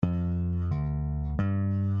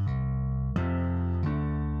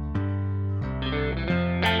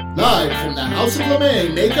Live from the House of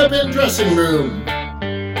LeMay Makeup and Dressing Room.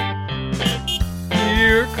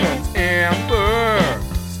 Here comes Amber.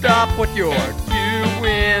 Stop what you're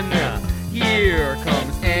doing. Here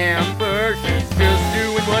comes Amber. She's just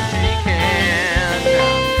doing what she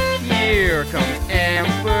can. Here comes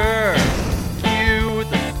Amber. Cue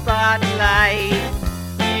the spotlight.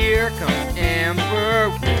 Here comes Amber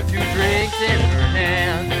with 2 drinks in her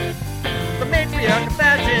hand. The matriarch of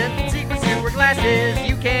fashion, secrets to her glasses,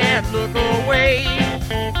 you can't look away.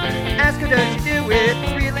 Ask her, does she do it?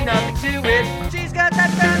 There's really nothing to it. She's got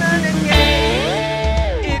that feminine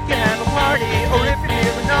game. If you have a party, or if you're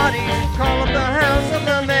feeling naughty, call up the House of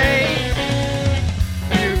LeMay.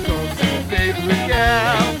 Here comes your favorite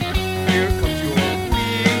gal. Here comes your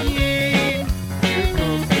queen. Here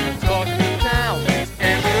comes the talk of the town. It's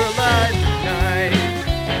Amber Live tonight.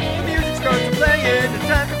 The music starts playing. It's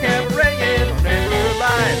time for cabaret on Amber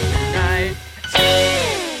Live tonight.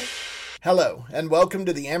 Hello, and welcome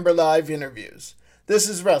to the Amber Live interviews. This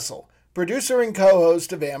is Russell, producer and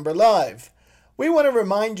co-host of Amber Live. We want to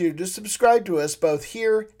remind you to subscribe to us both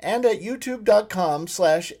here and at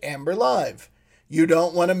youtube.com/AmberLive. You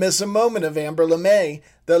don't want to miss a moment of Amber LeMay,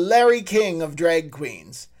 the Larry King of drag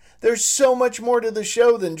queens. There's so much more to the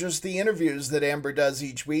show than just the interviews that Amber does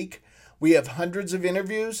each week. We have hundreds of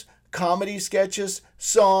interviews, comedy sketches,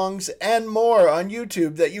 songs, and more on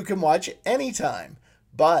YouTube that you can watch anytime.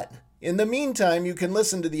 But in the meantime, you can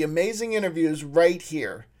listen to the amazing interviews right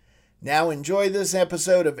here. Now enjoy this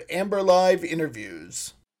episode of Amber Live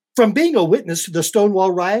Interviews. From being a witness to the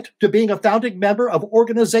Stonewall Riot, to being a founding member of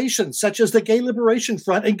organizations such as the Gay Liberation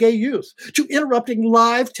Front and Gay Youth, to interrupting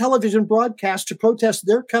live television broadcasts to protest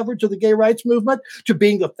their coverage of the gay rights movement, to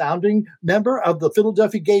being the founding member of the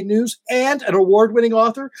Philadelphia Gay News and an award-winning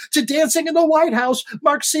author, to dancing in the White House,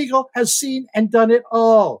 Mark Segal has seen and done it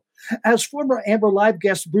all. As former Amber Live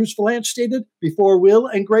guest Bruce Valanche stated, before Will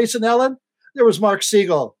and Grace and Ellen, there was Mark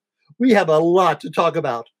Segal. We have a lot to talk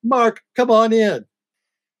about. Mark, come on in.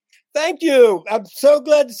 Thank you. I'm so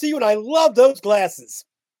glad to see you, and I love those glasses.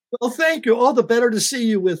 Well, thank you. All the better to see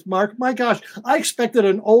you with, Mark. My gosh, I expected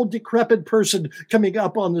an old, decrepit person coming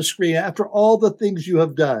up on the screen after all the things you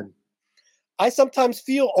have done. I sometimes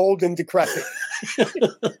feel old and decrepit.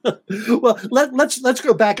 Well, let's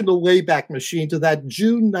go back in the Wayback Machine to that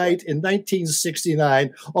June night in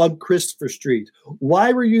 1969 on Christopher Street.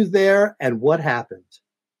 Why were you there, and what happened?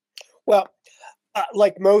 Well,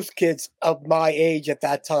 like most kids of my age at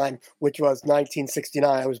that time, which was 1969,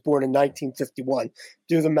 I was born in 1951.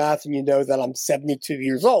 Do the math, and you know that I'm 72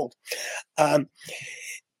 years old.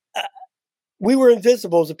 We were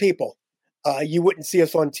invisible as a people. You wouldn't see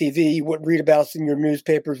us on TV. You wouldn't read about us in your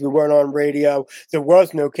newspapers. We weren't on radio. There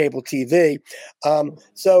was no cable TV.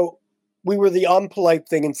 So we were the unpolite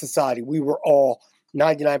thing in society. We were all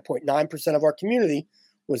 99.9% of our community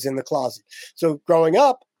was in the closet. So growing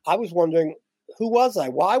up, I was wondering, who was I?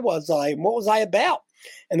 Why was I? And what was I about?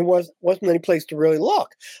 And there wasn't any place to really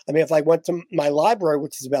look. I mean, if I went to my library,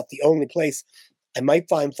 which is about the only place, I might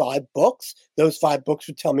find 5 books. Those 5 books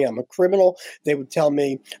would tell me I'm a criminal. They would tell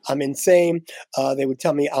me I'm insane. They would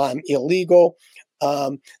tell me I'm illegal,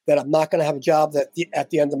 that I'm not going to have a job, that at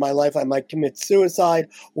the end of my life I might commit suicide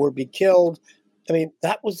or be killed. I mean,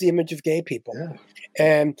 that was the image of gay people. Yeah.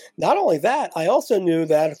 And not only that, I also knew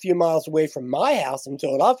that a few miles away from my house in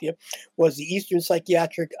Philadelphia was the Eastern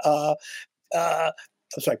Pennsylvania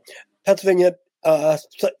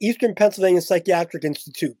Psychiatric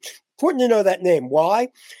Institute. Important to know that name. Why?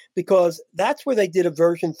 Because that's where they did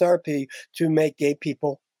aversion therapy to make gay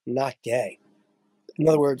people not gay. In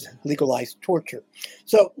other words, legalized torture.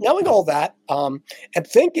 So knowing all that, and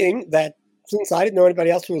thinking that since I didn't know anybody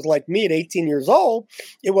else who was like me at 18 years old,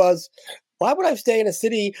 it was, why would I stay in a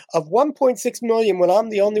city of 1.6 million when I'm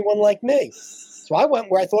the only one like me? So I went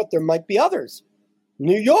where I thought there might be others.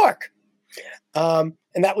 New York. And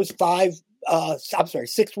that was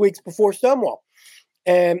 6 weeks before Stonewall.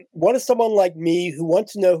 And what does someone like me who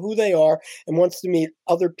wants to know who they are and wants to meet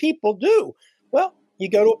other people do? Well, you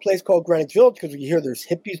go to a place called Greenwich Village because you hear there's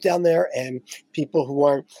hippies down there and people who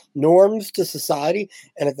aren't norms to society.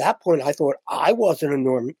 And at that point, I thought I wasn't a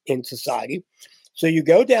norm in society. So you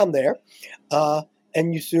go down there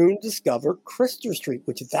and you soon discover Christopher Street,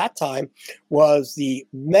 which at that time was the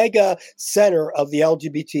mega center of the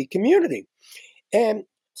LGBT community. And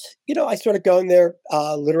you know, I started going there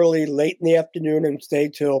literally late in the afternoon and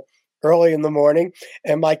stayed till early in the morning.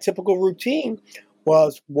 And my typical routine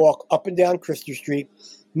was walk up and down Christopher Street,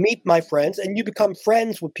 meet my friends, and you become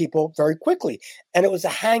friends with people very quickly. And it was a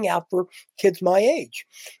hangout for kids my age.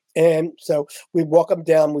 And so we'd walk up and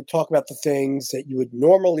down, we'd talk about the things that you would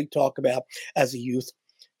normally talk about as a youth.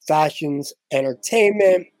 fashions,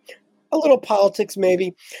 entertainment, a little politics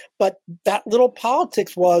maybe, but that little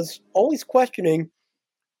politics was always questioning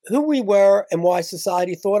who we were and why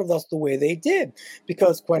society thought of us the way they did.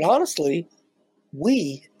 Because quite honestly,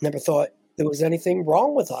 we never thought there was anything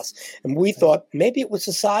wrong with us. And we thought maybe it was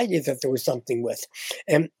society that there was something with.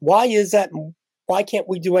 And why is that? Why can't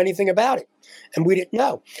we do anything about it? And we didn't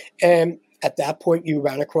know. And at that point, you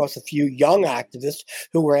ran across a few young activists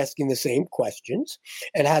who were asking the same questions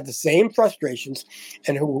and had the same frustrations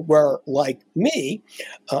and who were, like me,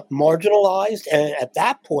 marginalized and at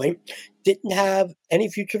that point didn't have any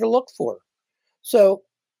future to look for. So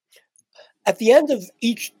at the end of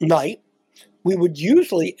each night, we would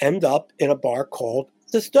usually end up in a bar called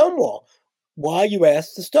the Stonewall. Why, you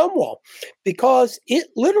ask, the Stonewall? Because it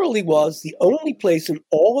literally was the only place in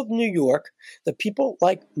all of New York that people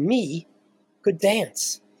like me could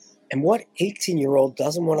dance. And what 18-year-old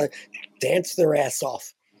doesn't want to dance their ass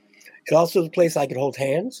off? It also was a place I could hold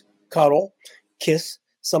hands, cuddle, kiss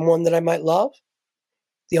someone that I might love.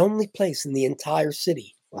 The only place in the entire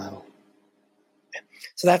city. Wow.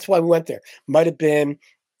 So that's why we went there. Might have been,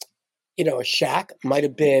 a shack, might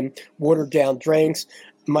have been watered down drinks,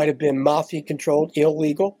 might have been mafia controlled,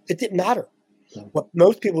 illegal. It didn't matter. What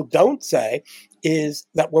most people don't say is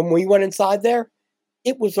that when we went inside there,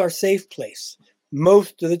 it was our safe place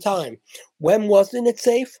most of the time. When wasn't it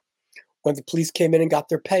safe? When the police came in and got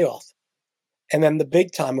their payoff. And then the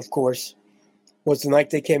big time, of course, was the night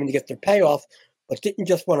they came in to get their payoff, but didn't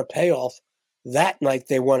just want a payoff. That night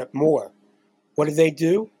they wanted more. What did they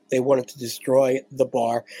do? They wanted to destroy the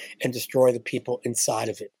bar and destroy the people inside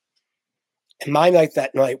of it. And my night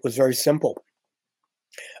that night was very simple.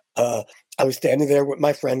 I was standing there with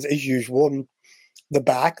my friends as usual in the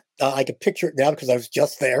back. I could picture it now because I was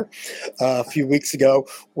just there a few weeks ago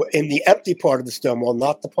in the empty part of the Stonewall,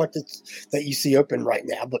 not the part that you see open right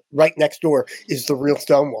now, but right next door is the real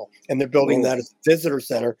Stonewall. And they're building that as a visitor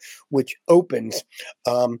center, which opens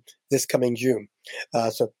this coming June.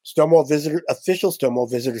 So official Stonewall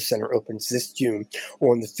Visitor Center opens this June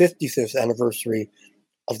on the 55th anniversary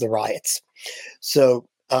of the riots. So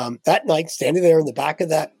that night, standing there in the back of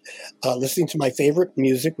that, listening to my favorite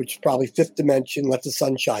music, which is probably Fifth Dimension, Let the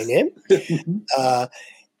Sun Shine In.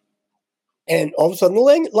 And all of a sudden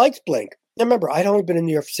the lights blink. Now remember, I'd only been in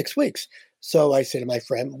New York for 6 weeks. So I say to my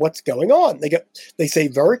friend, what's going on? They say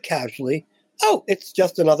very casually, oh, it's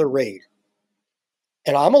just another raid.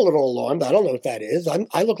 And I'm a little alarmed. I don't know what that is.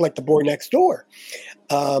 I look like the boy next door.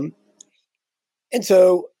 And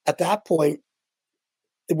so at that point,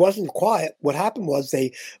 it wasn't quiet. What happened was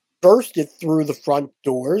they bursted through the front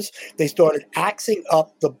doors. They started axing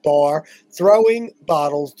up the bar, throwing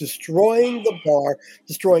bottles, destroying the bar,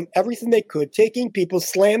 destroying everything they could, taking people,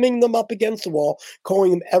 slamming them up against the wall,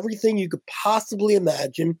 calling them everything you could possibly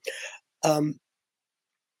imagine.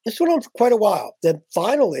 This went on for quite a while. Then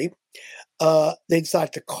finally, they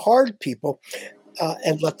decided to card people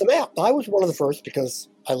and let them out. I was one of the first because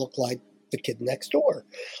I looked like the kid next door.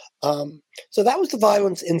 So that was the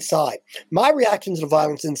violence inside. My reaction to the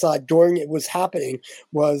violence inside during it was happening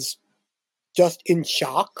was just in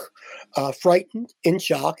shock, frightened, in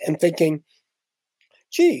shock, and thinking,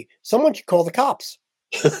 gee, someone should call the cops.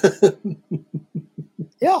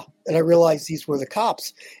 Yeah. And I realized these were the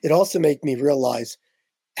cops. It also made me realize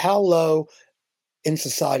how low in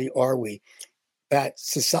society are we that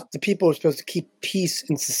the people who are supposed to keep peace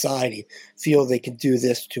in society feel they can do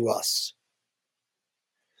this to us.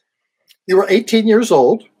 You were 18 years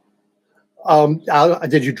old.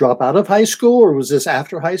 Did you drop out of high school, or was this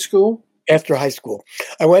after high school? After high school.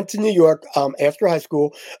 I went to New York after high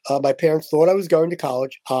school. My parents thought I was going to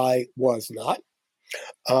college. I was not.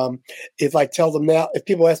 If I tell them now, if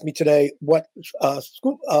people ask me today, what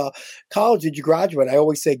college did you graduate? I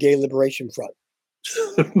always say Gay Liberation Front.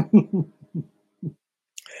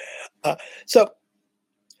 So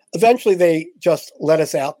eventually they just let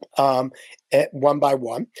us out one by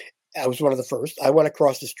one. I was one of the first. I went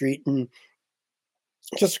across the street and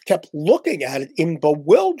just kept looking at it in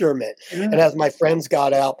bewilderment. Yeah. And as my friends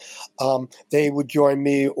got out, they would join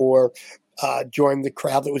me or join the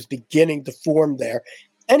crowd that was beginning to form there.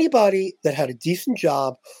 Anybody that had a decent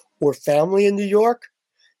job or family in New York,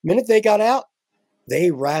 the minute they got out, they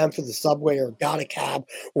ran for the subway or got a cab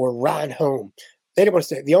or ran home. They didn't want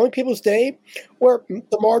to stay. The only people who stayed were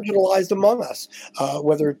the marginalized among us,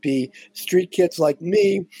 whether it be street kids like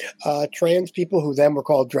me, trans people who then were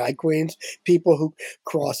called drag queens, people who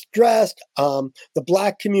cross-dressed, the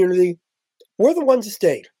Black community. We're the ones who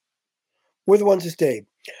stayed. We're the ones who stayed.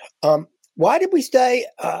 Why did we stay?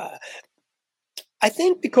 I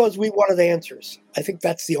think because we wanted answers. I think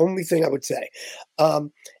that's the only thing I would say.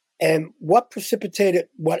 And what precipitated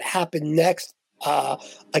what happened next,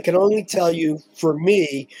 I can only tell you, for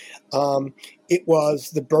me, it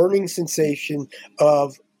was the burning sensation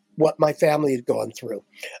of what my family had gone through.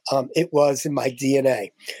 It was in my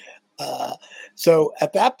DNA. So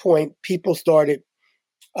at that point, people started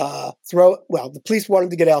the police wanted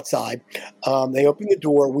to get outside. They opened the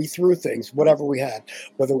door. We threw things, whatever we had,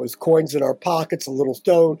 whether it was coins in our pockets, a little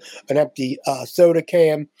stone, an empty soda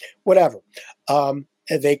can, whatever. And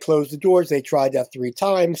they closed the doors. They tried that 3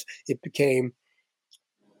 times. It became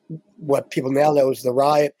what people now know as the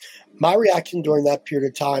riot. My reaction during that period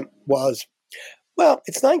of time was, well,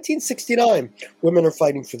 it's 1969. Women are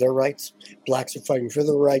fighting for their rights. Blacks are fighting for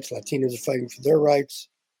their rights. Latinos are fighting for their rights.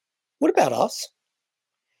 What about us?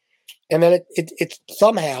 And then it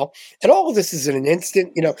somehow, and all of this is in an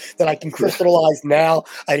instant, that I can crystallize now.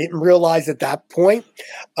 I didn't realize at that point.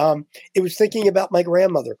 It was thinking about my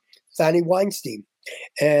grandmother, Fanny Weinstein,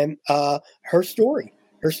 and her story.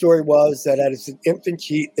 Her story was that as an infant,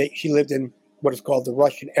 she lived in what is called the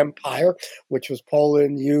Russian Empire, which was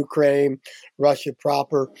Poland, Ukraine, Russia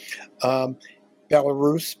proper,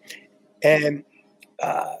 Belarus. And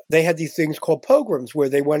they had these things called pogroms where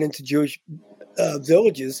they went into Jewish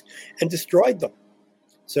villages and destroyed them.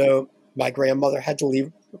 So my grandmother had to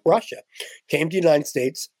leave Russia, came to the United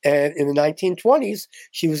States, and in the 1920s,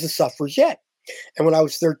 she was a suffragette. And when I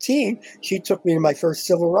was 13, she took me to my first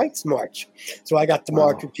civil rights march. So I got to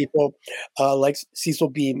march with people like Cecil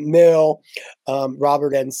B. Mill,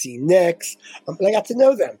 Robert N.C. Nix, and I got to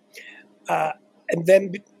know them. And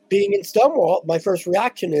then being in Stonewall, my first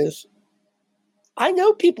reaction is, I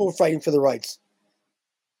know people are fighting for the rights.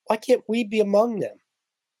 Why can't we be among them?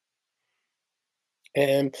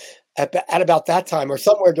 And at about that time, or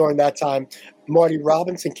somewhere during that time, Marty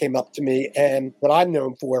Robinson came up to me, and what I'm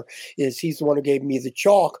known for is he's the one who gave me the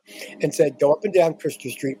chalk and said, go up and down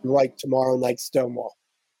Christian Street and write Tomorrow Night Stonewall.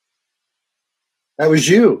 That was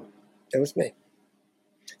you. That was me.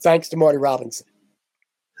 Thanks to Marty Robinson.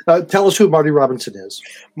 Tell us who Marty Robinson is.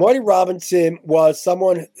 Marty Robinson was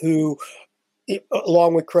someone who,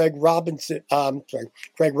 along with Craig Rodwell,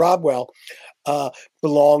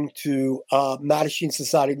 belonged to Mattachine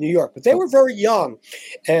Society of New York. But they were very young,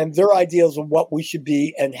 and their ideals of what we should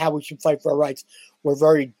be and how we should fight for our rights were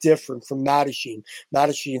very different from Mattachine.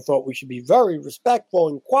 Mattachine thought we should be very respectful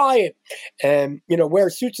and quiet and, wear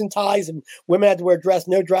suits and ties, and women had to wear dress.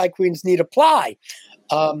 No drag queens need apply.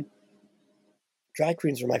 Drag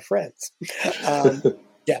queens are my friends.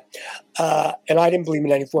 Yeah. And I didn't believe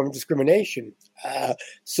in any form of discrimination.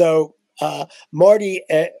 So Marty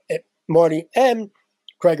and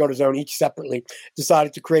Craig on his own, each separately,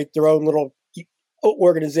 decided to create their own little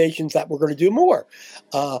organizations that were going to do more.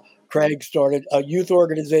 Craig started a youth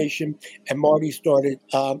organization, and Marty started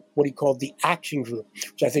what he called the Action Group,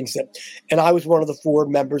 which I think is it. And I was one of the 4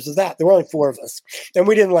 members of that. There were only 4 of us, and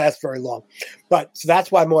we didn't last very long. But so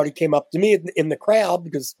that's why Marty came up to me in the crowd,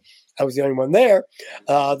 because I was the only one there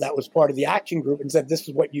that was part of the Action Group, and said, this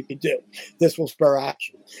is what you could do. This will spur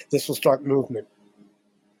action. This will start movement.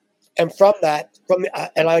 And from that,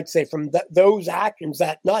 and I'd say from those actions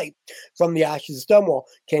that night, from the Ashes of Stonewall,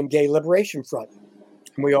 came Gay Liberation Front.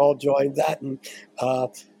 And we all joined that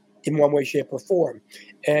in one way, shape, or form.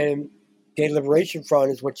 And Gay Liberation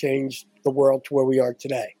Front is what changed the world to where we are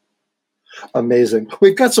today. Amazing.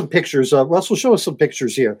 We've got some pictures. Russell, show us some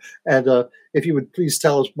pictures here. And if you would please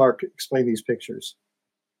tell us, Mark, explain these pictures.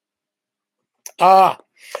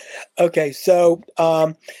 Okay. So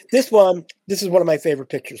this is one of my favorite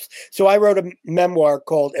pictures. So I wrote a memoir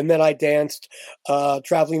called And Then I Danced,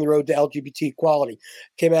 Traveling the Road to LGBT Equality.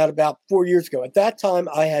 Came out about 4 years ago. At that time,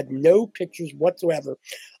 I had no pictures whatsoever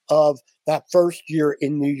of that first year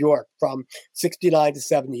in New York from 69 to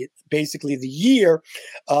 70, basically the year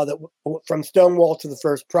from Stonewall to the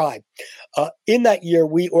first Pride. In that year,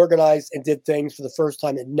 we organized and did things for the first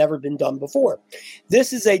time that had never been done before.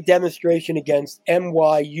 This is a demonstration against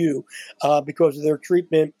NYU because of their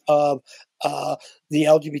treatment of the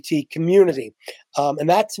LGBT community. And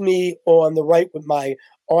that, to me, on the right with my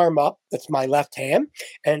arm up, that's my left hand.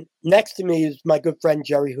 And next to me is my good friend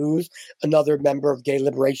Jerry Hughes, another member of Gay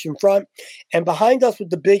Liberation Front. And behind us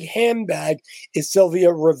with the big handbag is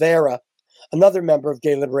Sylvia Rivera, another member of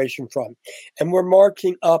Gay Liberation Front. And we're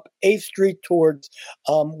marching up 8th Street towards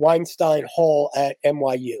Weinstein Hall at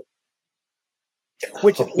NYU,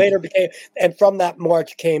 which later became, and from that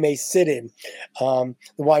march came a sit-in, the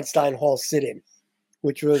Weinstein Hall sit-in,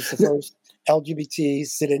 which was the first LGBT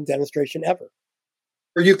sit-in demonstration ever.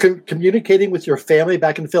 Were you communicating with your family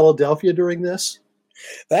back in Philadelphia during this?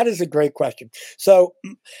 That is a great question. So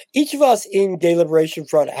each of us in Gay Liberation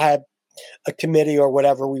Front had a committee or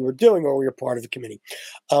whatever we were doing, or we were part of a committee.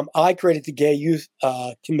 I created the Gay Youth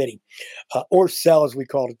Committee, or CEL as we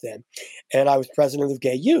called it then, and I was president of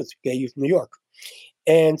Gay Youth New York.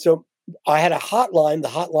 And so I had a hotline. The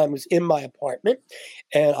hotline was in my apartment,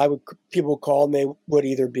 and people would call, and they would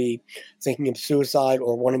either be thinking of suicide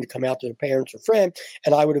or wanting to come out to their parents or friend,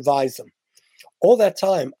 and I would advise them. All that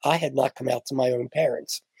time, I had not come out to my own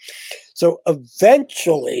parents. So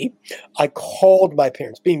eventually, I called my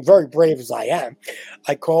parents, being very brave as I am.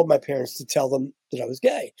 I called my parents to tell them that I was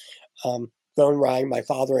gay. Phone rang. My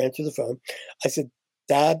father answered the phone. I said,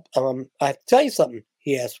 "Dad, I have to tell you something."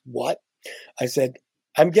 He asked, "What?" I said,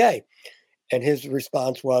 "I'm gay." And his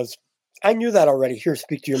response was, "I knew that already. Here,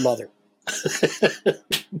 speak to your mother."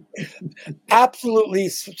 Absolutely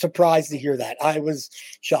surprised to hear that. I was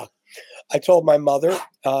shocked. I told my mother,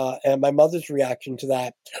 and my mother's reaction to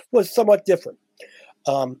that was somewhat different.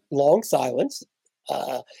 Long silence.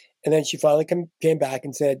 And then she finally came back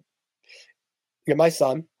and said, "You're my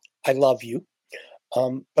son. I love you.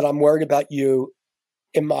 But I'm worried about you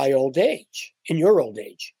in my old age, in your old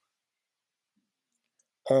age."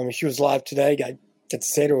 She was alive today. I get to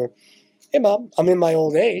say to her, "Hey, Mom, I'm in my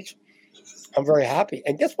old age. I'm very happy.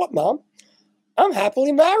 And guess what, Mom? I'm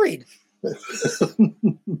happily married."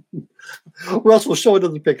 Russell, show it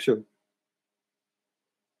in the picture.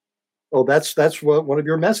 Oh, that's one of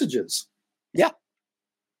your messages. Yeah.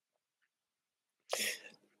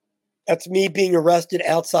 That's me being arrested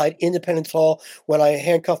outside Independence Hall when I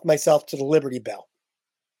handcuffed myself to the Liberty Bell.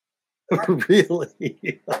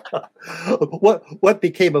 Really? What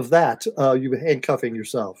became of that? You handcuffing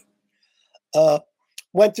yourself?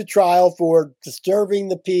 Went to trial for disturbing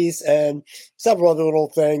the peace and several other little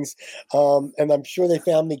things. And I'm sure they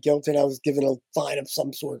found me guilty and I was given a fine of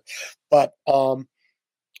some sort. But, I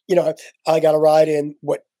got a ride in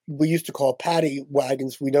what we used to call paddy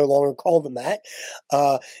wagons. We no longer call them that.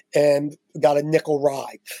 And got a nickel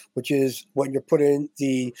ride, which is when you're put in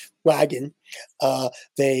the wagon,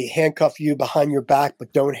 they handcuff you behind your back,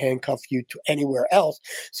 but don't handcuff you to anywhere else.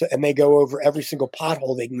 And they go over every single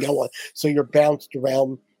pothole they can go on. So you're bounced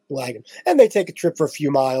around the wagon, and they take a trip for a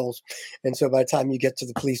few miles. And so by the time you get to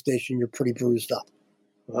the police station, you're pretty bruised up.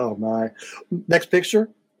 Oh my! Next picture.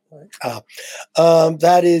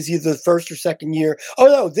 That is either the first or second year. Oh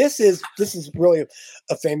no, this is really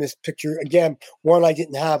a famous picture. Again, one I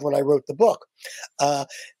didn't have when I wrote the book.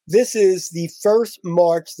 This is the first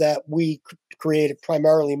march that we created.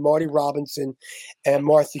 Primarily, Marty Robinson and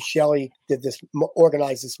Martha Shelley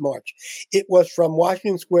organized this march. It was from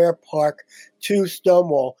Washington Square Park to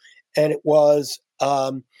Stonewall, and it was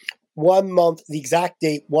 1 month, the exact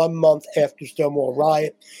date, 1 month after Stonewall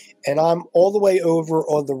riot. And I'm all the way over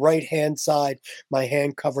on the right-hand side, my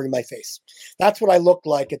hand covering my face. That's what I looked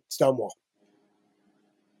like at Stonewall.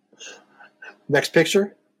 Next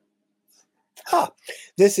picture.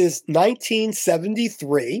 This is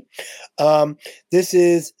 1973. This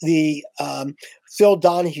is the Phil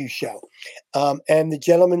Donahue show. And the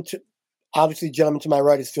gentleman to my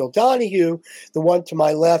right is Phil Donahue. The one to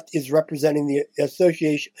my left is representing the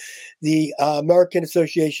association, the American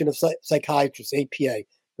Association of Psychiatrists, APA.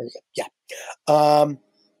 Yeah.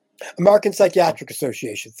 American Psychiatric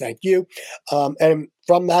Association, thank you. And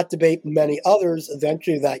from that debate and many others,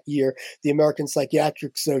 eventually that year, the American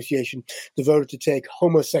Psychiatric Association devoted to take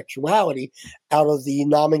homosexuality out of the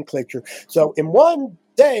nomenclature. So in one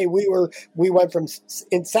day, we went from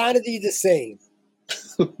insanity to sane.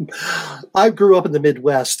 I grew up in the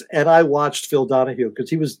Midwest, and I watched Phil Donahue because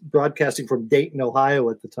he was broadcasting from Dayton, Ohio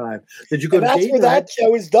at the time. Did you go to Dayton? That's where that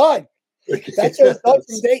show is done. That show is done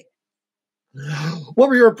from Dayton. What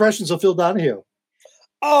were your impressions of Phil Donahue?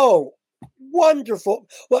 Oh, wonderful.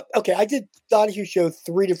 Well, okay, I did Donahue show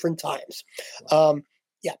 3 different times.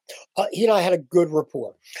 He and I had a good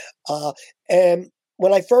rapport. And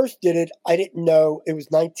when I first did it, I didn't know it was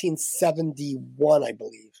 1971, I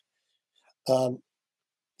believe.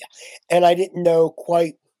 And I didn't know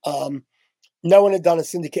quite, no one had done a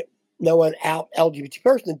syndicate, no one out LGBT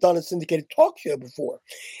person had done a syndicated talk show before.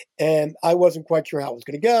 And I wasn't quite sure how it was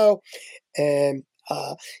going to go. And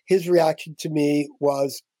his reaction to me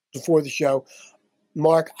was, before the show,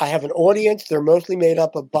 "Mark, I have an audience. They're mostly made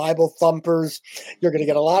up of Bible thumpers. You're going to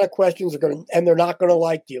get a lot of questions, and they're not going to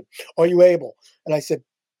like you. Are you able?" And I said,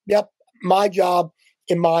 "Yep, my job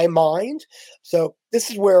in my mind." So this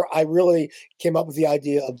is where I really came up with the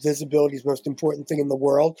idea of visibility is the most important thing in the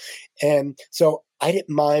world. And so I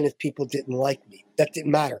didn't mind if people didn't like me. That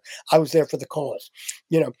didn't matter. I was there for the cause,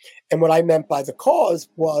 And what I meant by the cause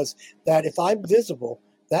was that if I'm visible,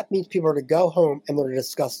 that means people are to go home and they're to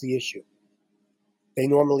discuss the issue. They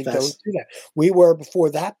normally don't do that. We were, before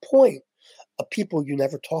that point, a people you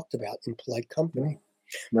never talked about in polite company.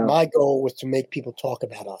 No. My goal was to make people talk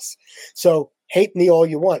about us. So hate me all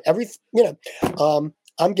you want.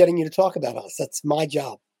 I'm getting you to talk about us. That's my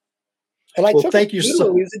job. And I took it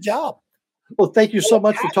literally as a job. Well, thank you so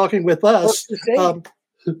much for talking with us.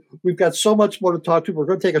 We've got so much more to talk to. We're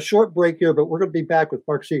going to take a short break here, but we're going to be back with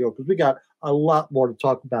Mark Segal because we got a lot more to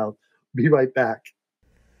talk about. Be right back.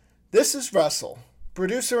 This is Russell,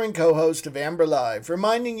 producer and co-host of Amber Live,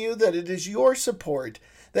 reminding you that it is your support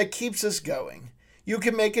that keeps us going. You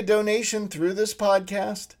can make a donation through this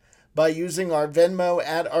podcast by using our Venmo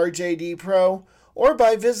at RJDPro or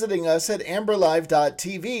by visiting us at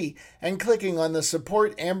amberlive.tv and clicking on the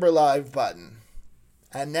Support Amber Live button.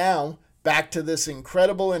 And now, back to this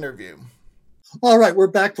incredible interview. All right, we're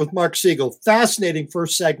back with Mark Segal. Fascinating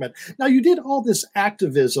first segment. Now, you did all this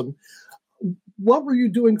activism. What were you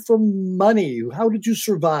doing for money? How did you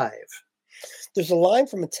survive? There's a line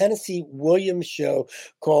from a Tennessee Williams show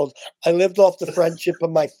called "I lived off the friendship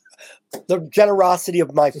of the generosity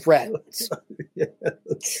of my friends."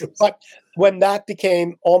 Yes. But when that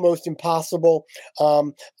became almost impossible,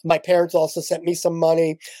 my parents also sent me some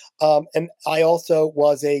money, and I also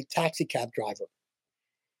was a taxi cab driver.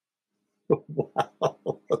 Wow.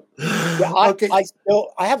 Yeah,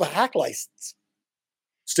 I have a hack license.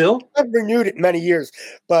 Still? I've renewed it many years,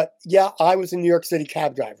 but yeah, I was a New York City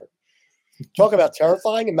cab driver. Talk about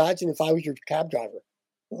terrifying. Imagine if I was your cab driver.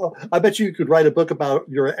 Well, I bet you could write a book about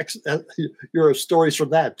your stories from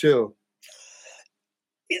that too.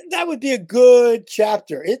 That would be a good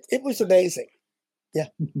chapter. It was amazing. Yeah.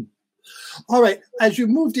 All right. As you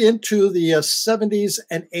moved into the 70s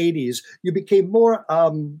and 80s, you became more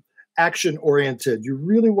action oriented. You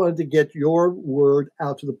really wanted to get your word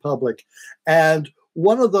out to the public. And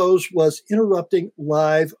one of those was interrupting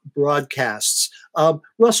live broadcasts.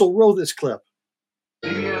 Russell, roll this clip.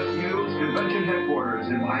 CBS News Convention Headquarters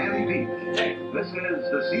in Miami Beach. This is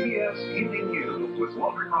the CBS Evening News with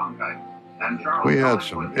Walter Cronkite and Charles. We had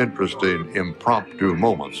some interesting impromptu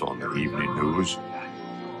moments on the evening news.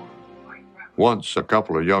 Once, a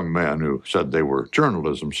couple of young men who said they were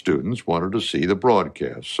journalism students wanted to see the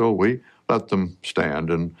broadcast, so we let them stand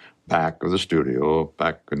in back of the studio,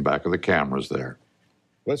 back of the cameras there.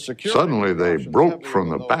 Suddenly, they broke from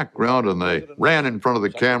the background and they ran in front of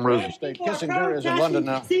the cameras. Kissinger is in London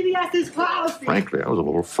now. CBS is closed. Frankly, I was a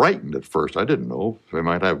little frightened at first. I didn't know if they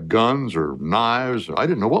might have guns or knives. I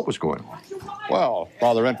didn't know what was going on. Well,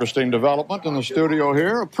 rather interesting development in the studio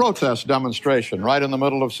here. A protest demonstration right in the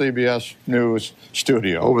middle of CBS News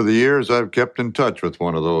studio. Over the years, I've kept in touch with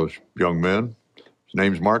one of those young men. His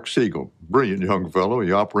name's Mark Segal. Brilliant young fellow.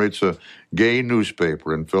 He operates a gay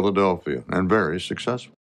newspaper in Philadelphia and very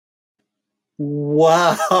successful.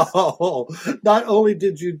 Wow. Not only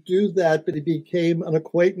did you do that, but he became an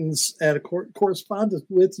acquaintance and a correspondent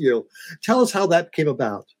with you. Tell us how that came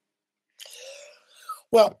about.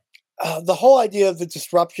 Well, the whole idea of the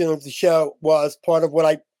disruption of the show was part of what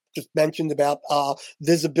I just mentioned about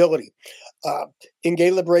visibility. In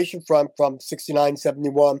Gay Liberation Front from 69,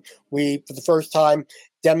 71, we, for the first time,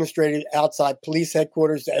 demonstrated outside police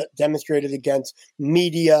headquarters, demonstrated against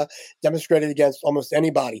media, demonstrated against almost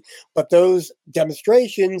anybody. But those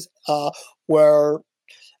demonstrations were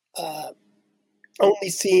only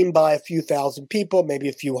seen by a few thousand people, maybe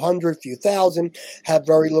a few hundred, few thousand, had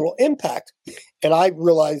very little impact. And I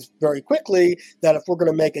realized very quickly that if we're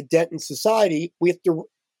going to make a dent in society, we have to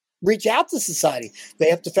reach out to society. They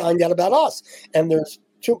have to find out about us. And there's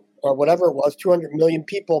 200 million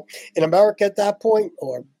people in America at that point,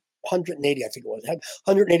 or 180, I think it was,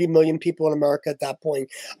 180 million people in America at that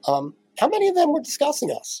point. How many of them were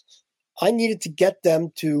discussing us? I needed to get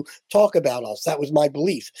them to talk about us. That was my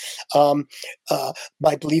belief.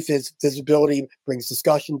 My belief is visibility brings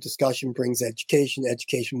discussion, discussion brings education,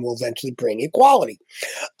 education will eventually bring equality.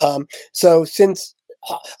 So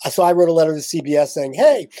I wrote a letter to CBS saying,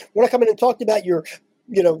 hey, when I come in and talk about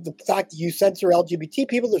the fact that you censor LGBT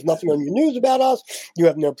people, there's nothing on your news about us, you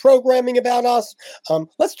have no programming about us,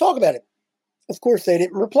 let's talk about it. Of course, they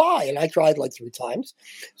didn't reply, and I tried like 3 times.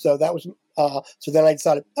 So that was, so then I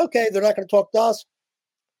decided, okay, they're not going to talk to us.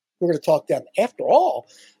 We're going to talk to them. After all,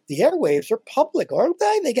 the airwaves are public, aren't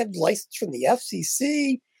they? They get license from the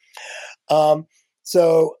FCC.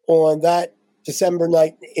 So on that December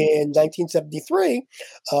night in 1973,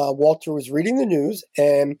 Walter was reading the news,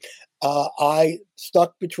 and I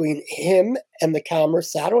stuck between him and the camera,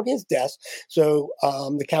 sat on his desk, so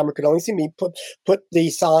the camera could only see me, put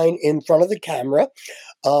the sign in front of the camera.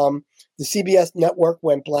 The The CBS network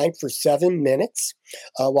went blank for 7 minutes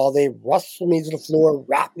while they rustled me to the floor,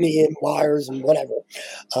 wrapped me in wires and whatever.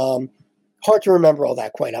 Hard to remember all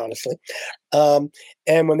that, quite honestly. And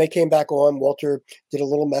when they came back on, Walter did a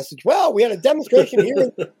little message. Well, we had a demonstration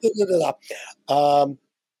here.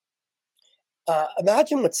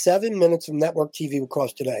 Imagine what 7 minutes of network TV would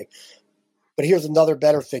cost today. But here's another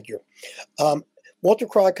better figure. Walter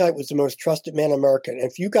Cronkite was the most trusted man in America. And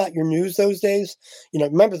if you got your news those days,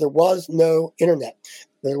 remember, there was no internet.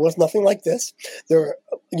 There was nothing like this.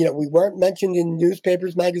 We weren't mentioned in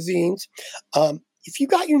newspapers, magazines. If you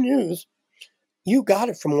got your news, you got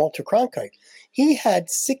it from Walter Cronkite. He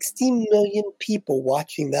had 60 million people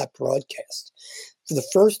watching that broadcast. For the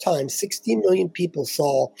first time, 60 million people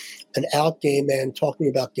saw an out gay man talking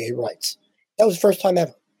about gay rights. That was the first time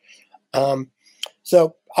ever.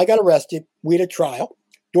 So I got arrested. We had a trial.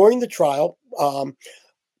 During the trial, what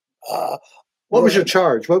was your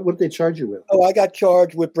charge? What did they charge you with? Oh, I got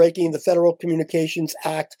charged with breaking the Federal Communications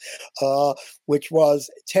Act, which was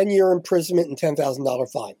 10-year imprisonment and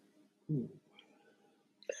 $10,000 fine.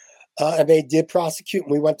 And they did prosecute,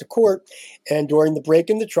 and we went to court. And during the break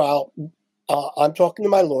in the trial, I'm talking to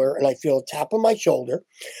my lawyer, and I feel a tap on my shoulder.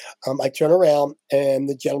 I turn around, and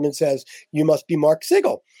the gentleman says, "You must be Mark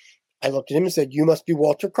Segal." I looked at him and said, "You must be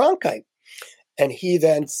Walter Cronkite." And he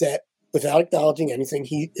then said, without acknowledging anything,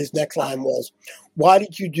 his next line was, "Why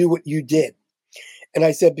did you do what you did?" And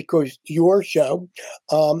I said, "Because your show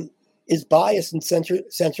is biased and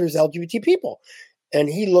censors LGBT people." And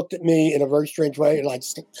he looked at me in a very strange way, and I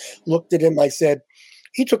just looked at him. I said,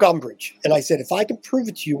 he took umbrage. And I said, "If I can prove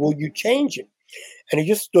it to you, will you change it?" And he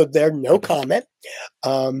just stood there, no comment.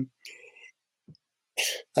 I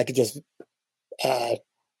could just, the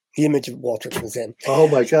image of Walter comes in. Oh,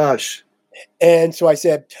 my gosh. And so I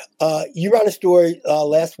said, you ran a story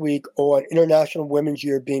last week on International Women's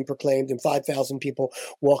Year being proclaimed and 5,000 people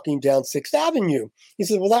walking down 6th Avenue. He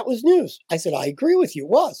said, "Well, that was news." I said, "I agree with you, it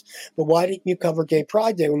was. But why didn't you cover Gay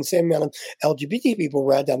Pride Day when the same amount of LGBT people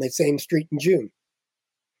ran down the same street in June?"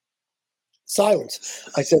 Silence.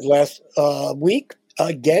 I said, "Last week,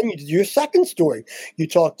 again, you did your second story. You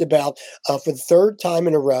talked about, for the third time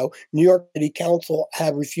in a row, New York City Council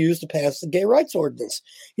have refused to pass the gay rights ordinance."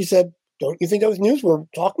 He said, "Don't you think that was news? We're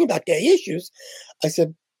talking about gay issues." I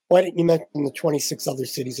said, "Why didn't you mention the 26 other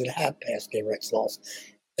cities that have passed gay rights laws?"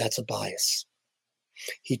 That's a bias.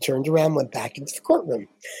 He turned around, went back into the courtroom.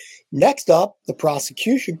 Next up, the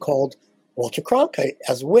prosecution called Walter Cronkite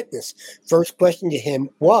as a witness. First question to him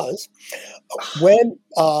was, when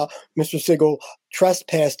Mr. Segal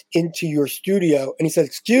trespassed into your studio, and he said,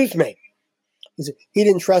 "Excuse me." He said, "He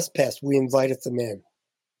didn't trespass. We invited them in."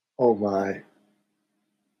 Oh, my.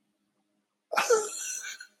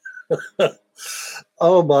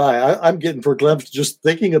 Oh, my. I'm getting verklempt just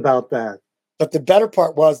thinking about that. But the better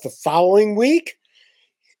part was the following week,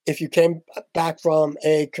 if you came back from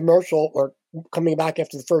a commercial or coming back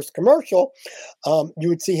after the first commercial, you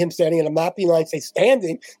would see him standing in a mapping line, say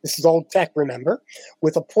standing, this is old tech, remember,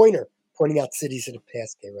 with a pointer pointing out cities that have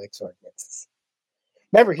passed gay rights ordinances.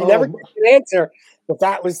 Remember, he never gave an answer, but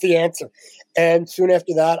that was the answer. And soon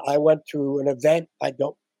after that, I went to an event, I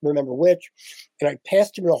don't remember which, and I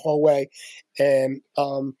passed him in the hallway, and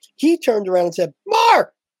he turned around and said,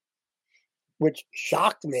 "Mark!" which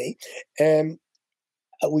shocked me. And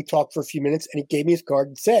we talked for a few minutes, and he gave me his card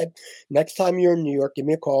and said, "Next time you're in New York, give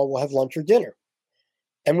me a call. We'll have lunch or dinner."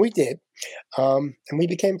 And we did. And we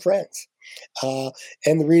became friends.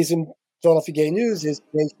 And the reason Philadelphia Gay News is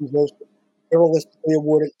the nation's most pluralistically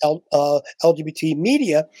awarded LGBT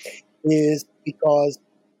media is because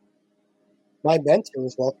my mentor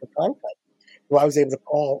was Walter Cronkite, who I was able to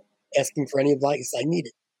call asking for any advice I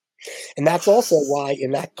needed. And that's also why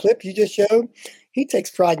in that clip you just showed, he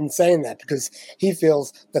takes pride in saying that, because he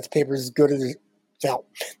feels that the paper is as good as it felt,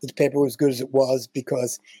 that the paper was as good as it was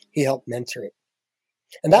because he helped mentor it.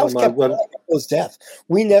 And that was kept until his death.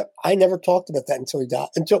 I never talked about that until he died.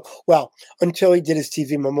 Until he did his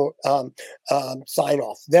TV sign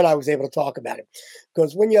off. Then I was able to talk about it.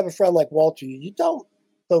 Because when you have a friend like Walter, you don't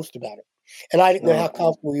boast about it. And I didn't know how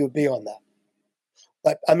comfortable you would be on that.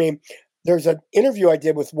 But I mean, there's an interview I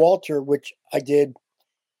did with Walter, which I did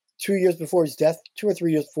 2 years before his death, 2 or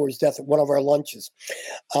 3 years before his death, at one of our lunches.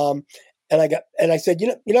 And I said,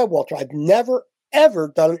 you know, Walter, I've never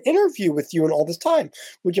ever done an interview with you in all this time.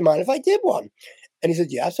 Would you mind if I did one? And he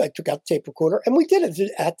said, yeah. So I took out the tape recorder and we did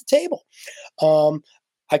it at the table.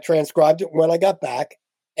 I transcribed it when I got back,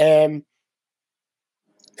 and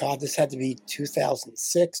God, this had to be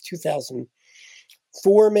 2006,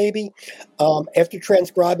 2004, maybe. After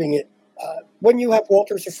transcribing it, when you have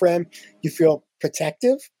Walter as a friend, you feel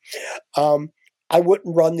protective, I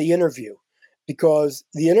wouldn't run the interview, because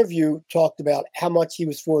the interview talked about how much he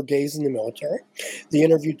was for gays in the military. The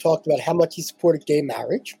interview talked about how much he supported gay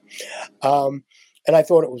marriage. And I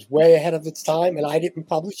thought it was way ahead of its time, and I didn't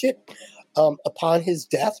publish it. Upon his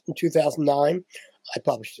death in 2009, I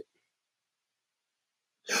published it.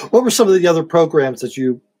 What were some of the other programs that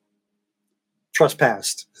you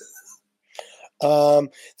trespassed?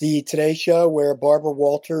 The Today Show, where Barbara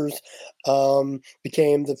Walters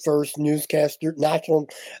became the first newscaster, national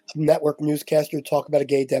network newscaster, to talk about a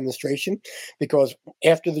gay demonstration, because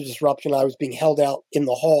after the disruption, I was being held out in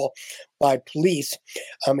the hall by police,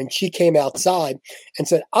 and she came outside and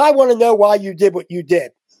said, "I want to know why you did what you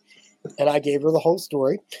did." And I gave her the whole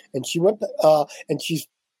story, and she went, and she's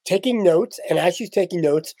taking notes. And as she's taking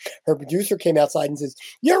notes, her producer came outside and says,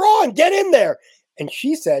 "You're on, get in there." And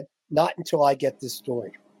she said, "Not until I get this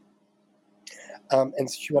story." And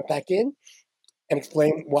so she went back in and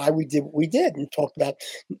explained why we did what we did, and talked about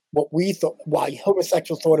what we thought, why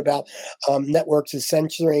homosexuals thought about networks as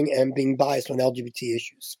censoring and being biased on LGBT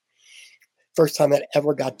issues. First time that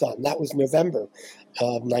ever got done. That was November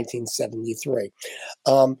of 1973.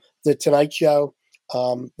 The Tonight Show,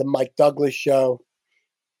 the Mike Douglas Show,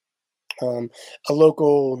 a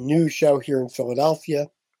local news show here in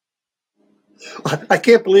Philadelphia. I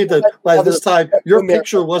can't believe that by this time your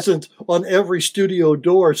picture wasn't on every studio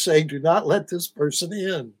door saying, "Do not let this person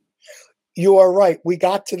in." You are right. We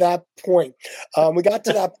got to that point. We got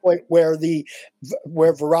to that point where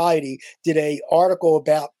Variety did a article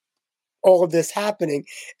about all of this happening,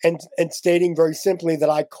 and stating very simply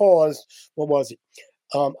that I caused, what was it?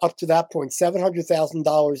 Up to that point,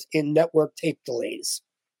 $700,000 in network tape delays.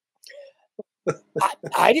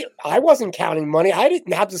 I wasn't counting money. I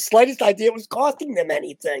didn't have the slightest idea it was costing them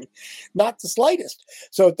anything, not the slightest.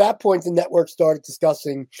 So at that point, the network started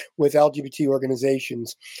discussing with LGBT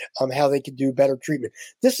organizations how they could do better treatment.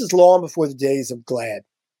 This is long before the days of GLAAD.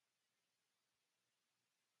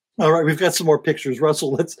 All right, we've got some more pictures,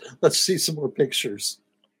 Russell. Let's see some more pictures.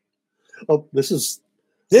 Oh, this is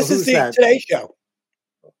the Today Show.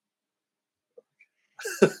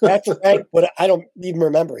 That's right, but I don't even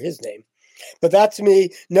remember his name. But that's me.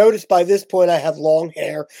 Notice by this point I have long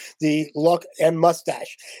hair, the look, and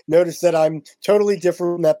mustache. Notice that I'm totally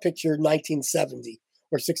different from that picture in 1970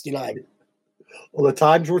 or 69. Well, the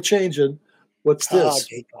times were changing. What's this?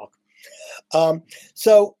 Gay talk.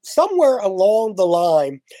 So somewhere along the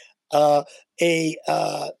line, an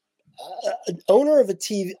owner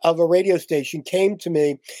of a radio station came to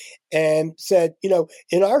me and said,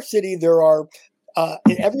 in our city there are,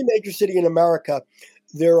 in every major city in America,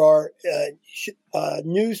 there are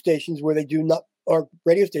news stations where they do not, or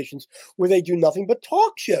radio stations where they do nothing but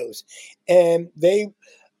talk shows, and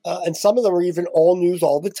and some of them are even all news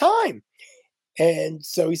all the time. And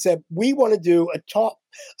so he said, "We want to do a talk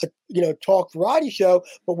variety show,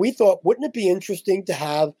 but we thought, wouldn't it be interesting to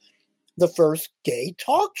have the first gay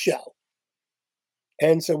talk show?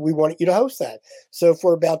 And so we wanted you to host that." So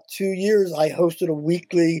for about 2 years, I hosted a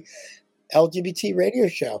weekly LGBT radio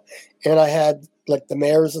show, and I had like the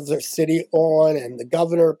mayors of the city on, and the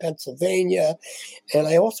governor of Pennsylvania, and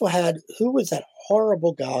I also had, who was that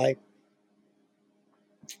horrible guy?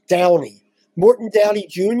 Morton Downey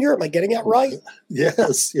Jr. Am I getting that right?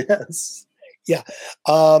 Yes. Yeah.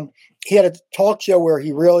 He had a talk show where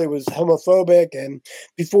he really was homophobic, and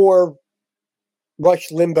before Rush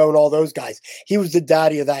Limbaugh and all those guys, he was the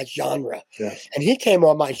daddy of that genre. Yeah. And he came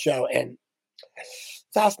on my show, and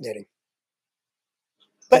fascinating.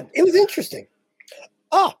 But it was interesting.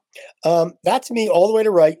 That's me all the way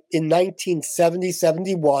to right in 1970,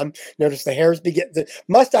 71. Notice the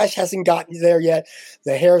mustache hasn't gotten there yet.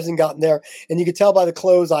 The hair hasn't gotten there. And you can tell by the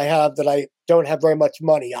clothes I have that I don't have very much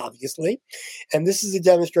money, obviously. And this is a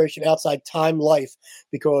demonstration outside Time Life,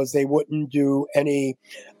 because they wouldn't do any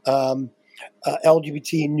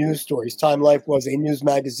LGBT news stories. Time Life was a news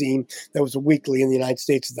magazine that was a weekly in the United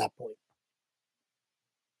States at that point.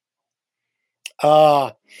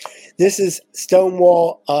 This is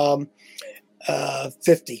Stonewall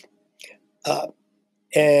 50.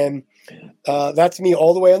 And that's me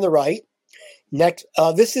all the way on the right. Next,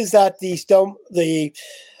 this is at the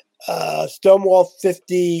Stonewall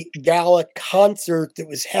 50 Gala concert that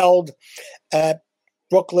was held at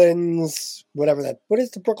Brooklyn's, what is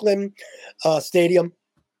the Brooklyn Stadium?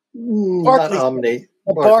 Barclays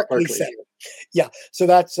Center. Yeah, so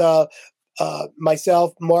that's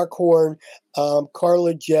myself, Mark Horn,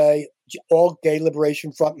 Carla J., all Gay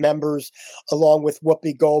Liberation Front members, along with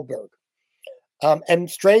Whoopi Goldberg.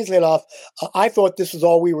 And strangely enough, I thought this was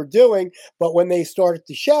all we were doing, but when they started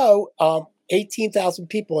the show, 18,000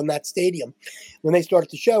 people in that stadium. When they started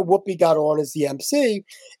the show, Whoopi got on as the MC,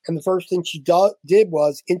 and the first thing she did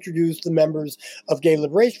was introduce the members of Gay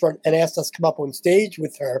Liberation Front and asked us to come up on stage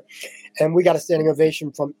with her. And we got a standing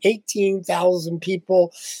ovation from 18,000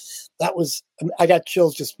 people. That was, I got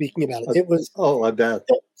chills just speaking about it. It was, oh, I bet.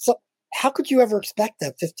 So how could you ever expect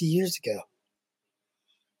that 50 years ago?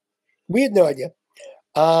 We had no idea.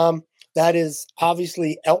 That is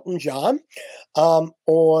obviously Elton John.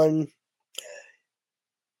 On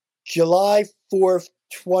July 4th,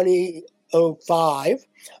 2005,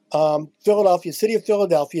 City of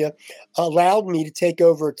Philadelphia allowed me to take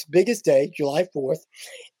over its biggest day, July 4th,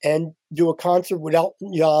 and do a concert with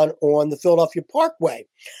Elton John on the Philadelphia Parkway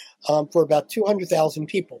for about 200,000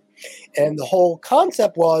 people. And the whole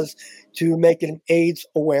concept was to make it an AIDS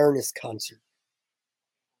awareness concert.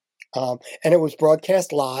 And it was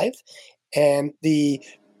broadcast live. And the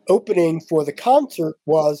opening for the concert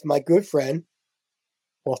was my good friend,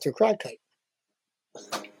 Walter Cronkite.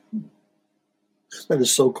 That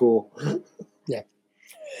is so cool. Yeah.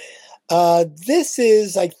 This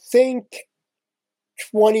is, I think,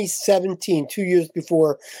 2017, 2 years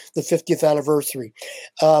before the 50th anniversary.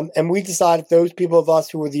 And we decided, those people of us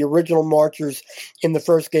who were the original marchers in the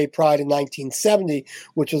first Gay Pride in 1970,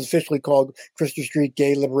 which was officially called Christopher Street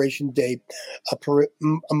Gay Liberation Day, a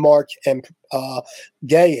march and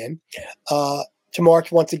gay in, to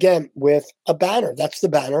march once again with a banner. That's the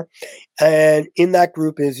banner. And in that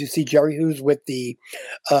group is, you see Jerry Hughes with the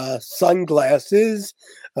sunglasses.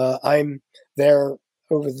 I'm there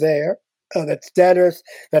over there. That's Dennis.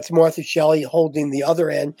 That's Martha Shelley holding the other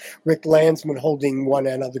end. Rick Landsman holding one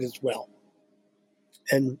end of it as well.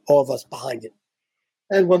 And all of us behind it.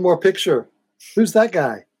 And one more picture. Who's that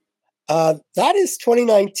guy? That is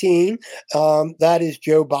 2019. That is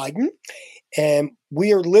Joe Biden. And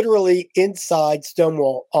we are literally inside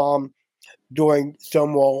Stonewall during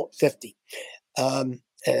Stonewall 50. And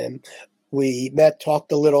we met,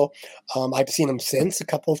 talked a little. I've seen him since a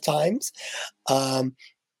couple of times. And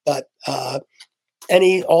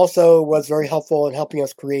he also was very helpful in helping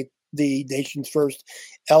us create the nation's first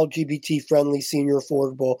LGBT-friendly senior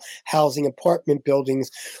affordable housing apartment buildings,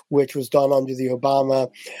 which was done under the Obama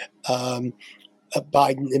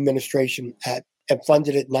Biden administration and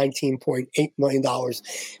funded at $19.8 million.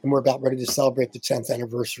 And we're about ready to celebrate the 10th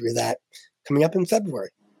anniversary of that coming up in February.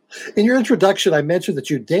 In your introduction, I mentioned that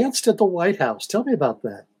you danced at the White House. Tell me about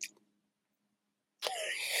that.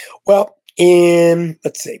 Well,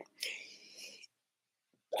 let's see.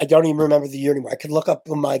 I don't even remember the year anymore. I could look up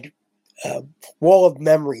on my wall of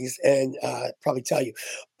memories and probably tell you.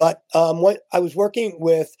 But when I was working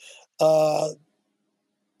with the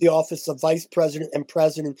Office of Vice President and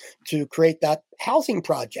President to create that housing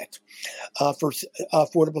project for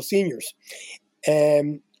affordable seniors.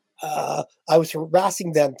 And I was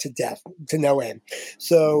harassing them to death, to no end.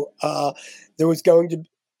 So there was going to,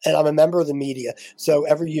 and I'm a member of the media, so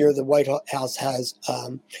every year the White House has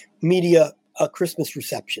media Christmas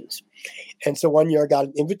receptions. And so one year I got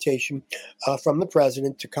an invitation from the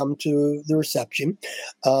president to come to the reception.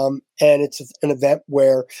 And it's an event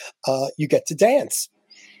where you get to dance.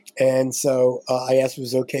 And so I asked if it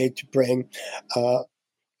was okay to bring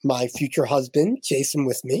my future husband, Jason,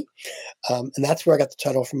 with me. And that's where I got the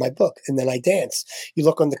title for my book. And then I dance. You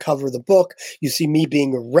look on the cover of the book, you see me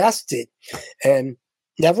being arrested. And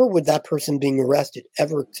never would that person being arrested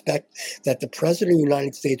ever expect that the president of the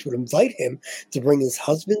United States would invite him to bring his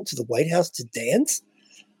husband to the White House to dance?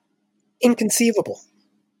 Inconceivable.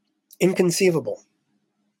 Inconceivable.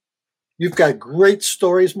 You've got great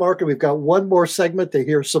stories, Mark, and we've got one more segment to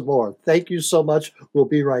hear some more. Thank you so much. We'll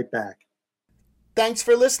be right back. Thanks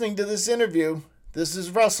for listening to this interview. This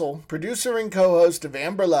is Russell, producer and co-host of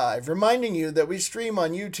Amber Live, reminding you that we stream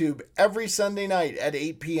on YouTube every Sunday night at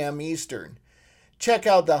 8 p.m. Eastern. Check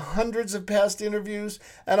out the hundreds of past interviews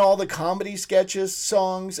and all the comedy sketches,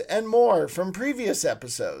 songs, and more from previous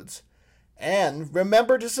episodes. And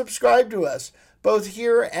remember to subscribe to us, both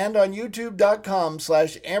here and on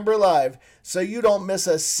youtube.com/AmberLive, so you don't miss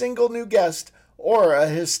a single new guest or a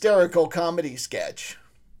hysterical comedy sketch.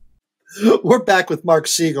 We're back with Mark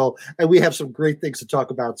Segal, and we have some great things to talk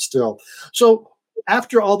about still. So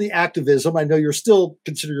after all the activism, I know you're still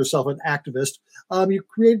consider yourself an activist. You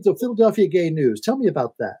created the Philadelphia Gay News. Tell me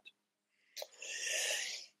about that.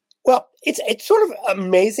 Well, it's sort of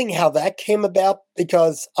amazing how that came about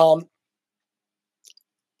because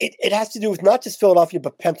it has to do with not just Philadelphia,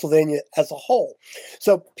 but Pennsylvania as a whole.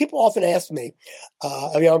 So people often ask me,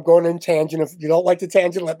 I'm going in tangent. If you don't like the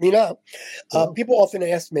tangent, let me know. People often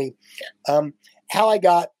ask me how I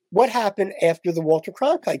got what happened after the Walter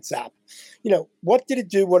Cronkite zap? What did it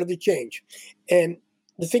do? What did it change? And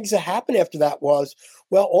the things that happened after that was,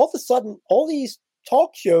 well, all of a sudden, all these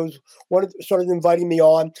talk shows started inviting me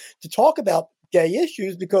on to talk about gay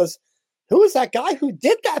issues because who is that guy who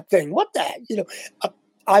did that thing? What the heck?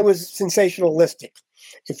 I was sensationalistic,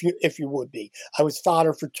 if you would be. I was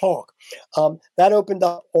fodder for talk. That opened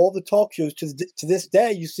up all the talk shows to this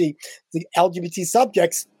day. You see, the LGBT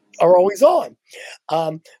subjects are always on.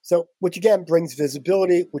 So, which again brings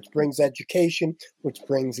visibility, which brings education, which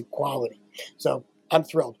brings equality. So I'm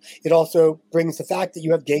thrilled. It also brings the fact that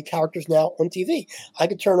you have gay characters now on TV. I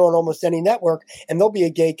could turn on almost any network and there'll be a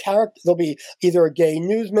gay character. There'll be either a gay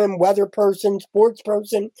newsman, weather person, sports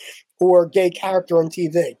person, or gay character on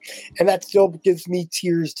TV. And that still gives me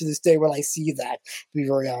tears to this day when I see that, to be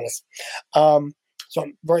very honest. So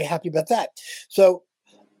I'm very happy about that. So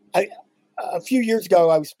a few years ago,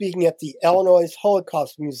 I was speaking at the Illinois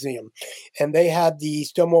Holocaust Museum, and they had the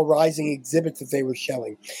Stonewall Rising exhibit that they were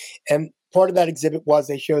showing. And part of that exhibit was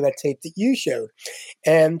they show that tape that you showed.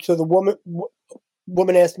 And so the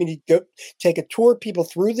woman asked me to go take a tour of people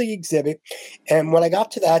through the exhibit. And when I got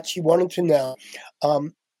to that, she wanted to know,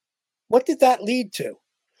 what did that lead to?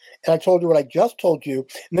 And I told her what I just told you.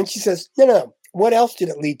 And then she says, no. What else did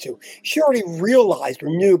it lead to? She already realized or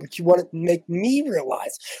knew, but she wanted to make me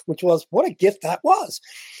realize, which was what a gift that was.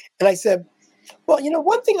 And I said, well,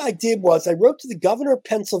 one thing I did was I wrote to the governor of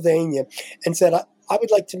Pennsylvania and said, I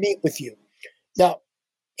would like to meet with you. Now,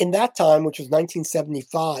 in that time, which was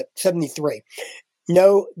 1973,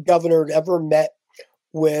 no governor had ever met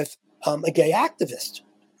with a gay activist.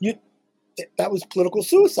 That was political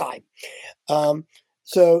suicide.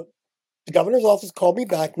 So the governor's office called me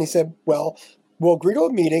back and they said, well, we'll agree to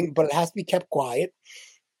a meeting, but it has to be kept quiet.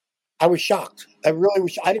 I was shocked. I really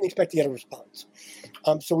was. I didn't expect to get a response.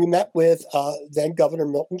 So we met with then Governor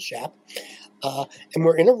Milton Schaap, and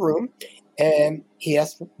we're in a room, and he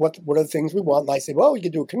asked, what are the things we want? And I said, well, we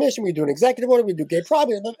could do a commission, we could do an executive order, we could do gay pride.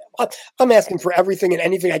 I'm asking for everything and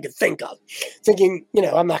anything I could think of, thinking,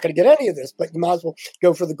 I'm not going to get any of this, but you might as well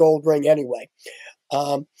go for the gold ring anyway.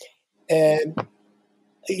 And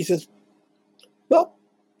he says, well,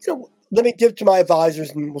 let me give to my advisors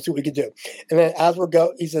and we'll see what we can do. And then as we're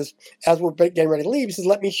getting ready to leave, he says,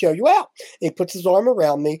 let me show you out. And he puts his arm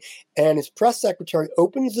around me and his press secretary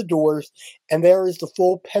opens the doors and there is the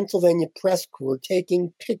full Pennsylvania press corps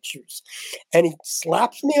taking pictures. And he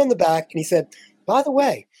slaps me on the back and he said, by the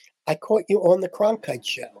way, I caught you on the Cronkite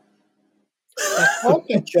show. That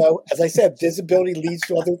Cronkite show, as I said, visibility leads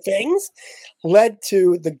to other things, led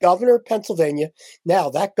to the governor of Pennsylvania. Now,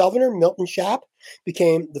 that governor, Milton Schaap,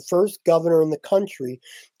 became the first governor in the country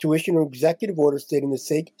to issue an executive order stating that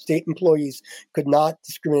state employees could not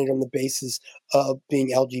discriminate on the basis of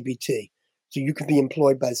being LGBT. So you could be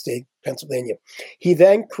employed by the state of Pennsylvania. He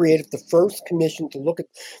then created the first commission to look at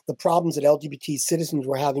the problems that LGBT citizens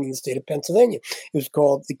were having in the state of Pennsylvania. It was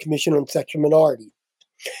called the Commission on Sexual Minorities.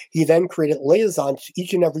 He then created liaisons to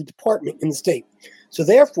each and every department in the state. So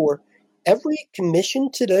therefore, every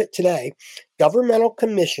commission today, governmental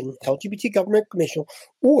commission, LGBT government commission,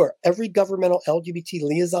 or every governmental LGBT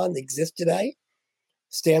liaison that exists today,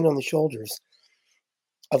 stand on the shoulders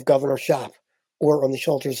of Governor Schaap, or on the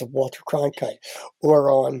shoulders of Walter Cronkite,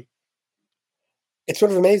 it's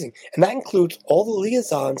sort of amazing. And that includes all the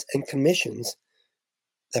liaisons and commissions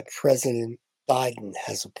that President Biden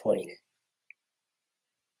has appointed.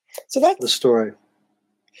 So that's the story.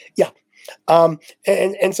 Yeah.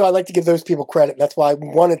 And so I like to give those people credit. That's why I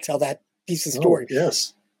want to tell that piece of story. Oh,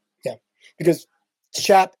 yes. Yeah. Because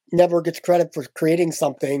Schaap never gets credit for creating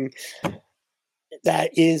something that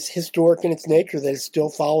is historic in its nature that is still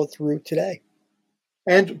followed through today.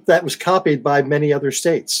 And that was copied by many other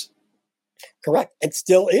states. Correct. It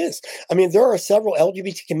still is. I mean, there are several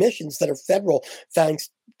LGBT commissions that are federal thanks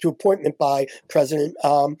to appointment by President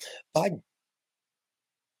Biden.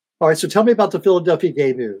 All right, so tell me about the Philadelphia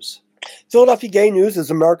Gay News. Philadelphia Gay News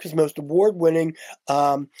is America's most award-winning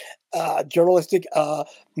journalistic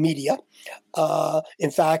media.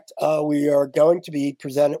 In fact, we are going to be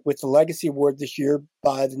presented with the Legacy Award this year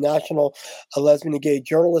by the National Lesbian and Gay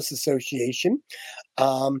Journalists Association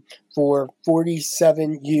for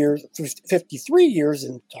 47 years, 53 years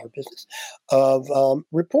in our business of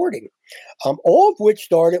reporting, all of which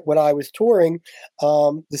started when I was touring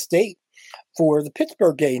the state for the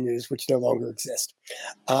Pittsburgh Gay News, which no longer exists.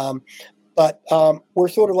 But we're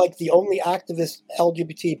sort of like the only activist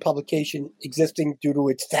LGBT publication existing due to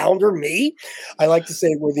its founder, me. I like to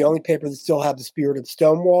say we're the only paper that still have the spirit of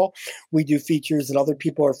Stonewall. We do features that other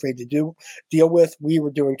people are afraid to deal with. We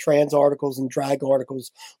were doing trans articles and drag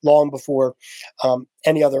articles long before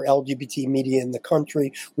any other LGBT media in the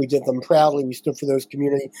country. We did them proudly. We stood for those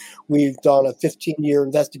community. We've done a 15-year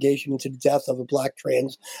investigation into the death of a Black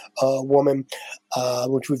trans woman,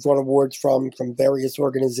 which we've won awards from various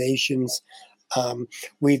organizations.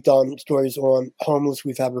 We've done stories on homeless.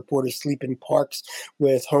 We've had reporters sleep in parks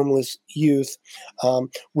with homeless youth.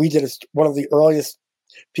 We did one of the earliest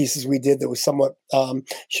pieces we did that was somewhat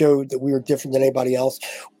showed that we were different than anybody else.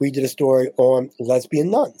 We did a story on lesbian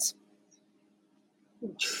nuns.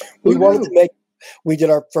 We did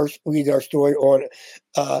our story on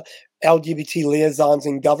LGBT liaisons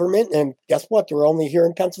in government, and guess what? They were only here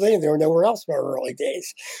in Pennsylvania. They were nowhere else in our early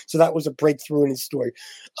days. So that was a breakthrough in his story.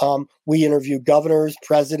 We interviewed governors,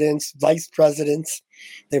 presidents, vice presidents.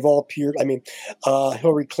 They've all appeared. I mean,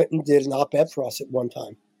 Hillary Clinton did an op-ed for us at one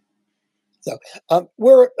time. So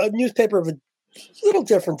we're a newspaper of a little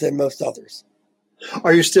different than most others.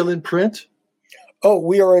 Are you still in print? Oh,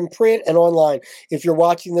 we are in print and online. If you're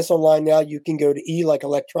watching this online now, you can go to E like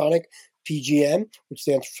electronic, PGN, which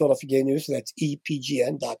stands for Philadelphia Gay News. So that's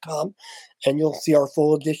epgn.com. And you'll see our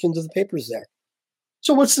full editions of the papers there.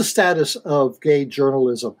 So what's the status of gay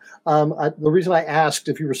journalism? The reason I asked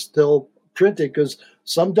if you were still printing, because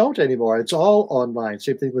some don't anymore. It's all online.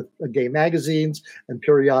 Same thing with gay magazines and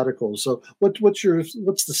periodicals. So what's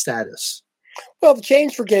the status? Well, the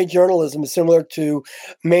change for gay journalism is similar to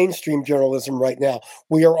mainstream journalism right now.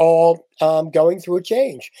 We are all going through a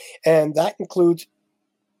change, and that includes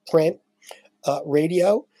print,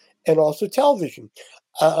 radio, and also television.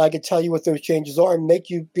 I can tell you what those changes are and make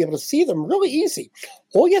you be able to see them really easy.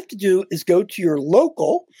 All you have to do is go to your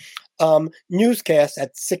local newscast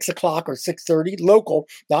at 6 o'clock or 6:30, local,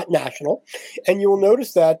 not national, and you will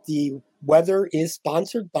notice that the weather is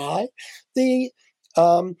sponsored by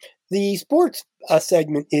the sports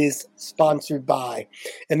segment is sponsored by,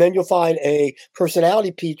 and then you'll find a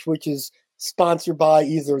personality piece, which is sponsored by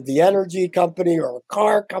either the energy company or a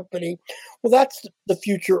car company. Well, that's the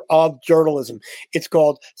future of journalism. It's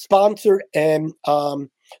called sponsored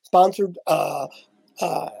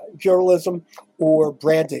journalism or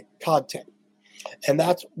branded content. And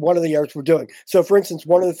that's one of the areas we're doing. So, for instance,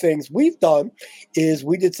 one of the things we've done is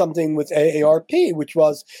we did something with AARP, which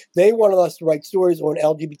was they wanted us to write stories on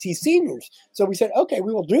LGBT seniors. So we said, okay,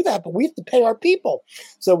 we will do that, but we have to pay our people.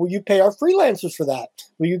 So will you pay our freelancers for that?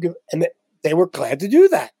 Will you give? And they were glad to do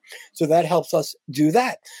that. So that helps us do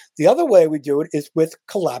that. The other way we do it is with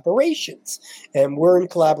collaborations. And we're in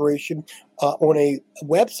collaboration on a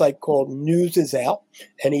website called News Is Out,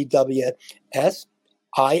 NEWSISOUT,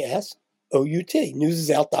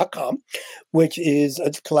 newsisout.com, which is a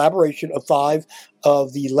collaboration of 5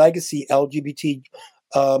 of the legacy LGBT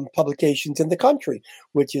publications in the country,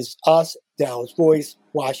 which is us, Dallas Voice,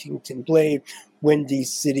 Washington Blade, Windy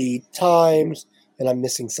City Times, and I'm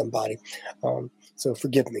missing somebody. So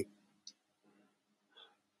forgive me.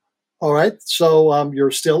 All right. So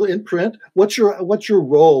you're still in print. What's your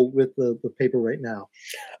role with the paper right now?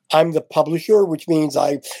 I'm the publisher, which means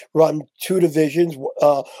I run 2 divisions,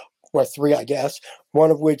 or 3, I guess.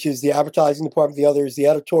 One of which is the advertising department. The other is the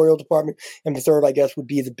editorial department. And the third, I guess, would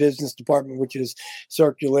be the business department, which is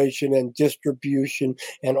circulation and distribution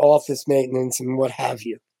and office maintenance and what have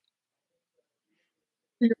you.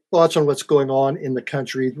 Your thoughts on what's going on in the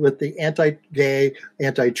country with the anti-gay,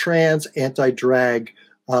 anti-trans, anti-drag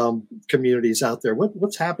communities out there?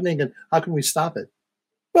 What's happening and how can we stop it?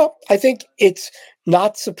 Well, I think it's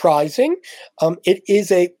not surprising. It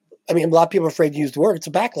is a lot of people are afraid to use the word. It's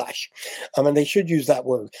a backlash. And they should use that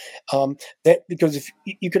word. Because if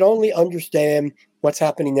you can only understand what's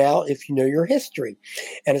happening now if you know your history.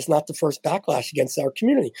 And it's not the first backlash against our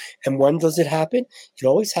community. And when does it happen? It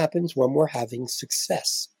always happens when we're having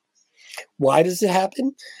success. Why does it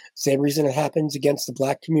happen? Same reason it happens against the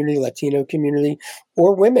Black community, Latino community,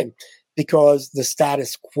 or women. Because the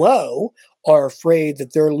status quo are afraid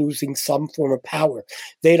that they're losing some form of power.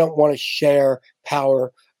 They don't want to share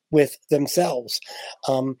power with themselves.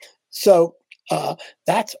 So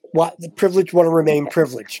that's why the privileged want to remain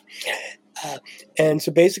privileged. And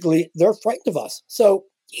so basically, they're frightened of us. So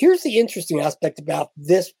here's the interesting aspect about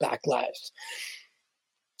this backlash.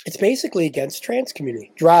 It's basically against trans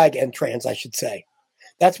community, drag and trans, I should say.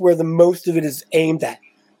 That's where the most of it is aimed at.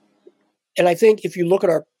 And I think if you look at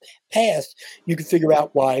our past, you can figure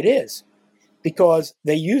out why it is. Because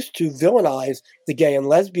they used to villainize the gay and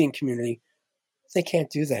lesbian community. They can't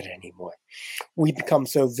do that anymore. We become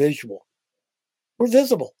so visual. We're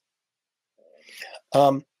visible.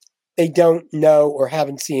 They don't know or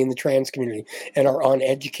haven't seen the trans community and are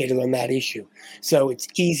uneducated on that issue. So it's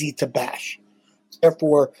easy to bash.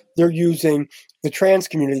 Therefore, they're using the trans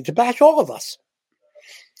community to bash all of us.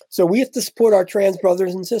 So we have to support our trans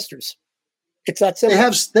brothers and sisters. It's that simple.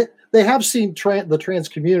 They have seen the trans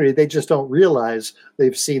community. They just don't realize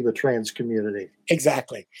they've seen the trans community.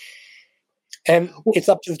 Exactly. And it's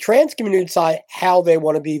up to the trans community to decide how they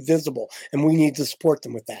want to be visible, and we need to support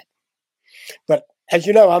them with that. But as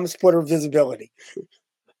you know, I'm a supporter of visibility.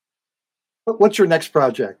 What's your next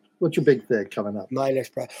project? What's your big thing coming up? My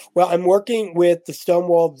next project. Well, I'm working with the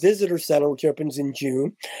Stonewall Visitor Center, which opens in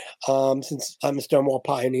June, since I'm a Stonewall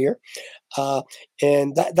pioneer.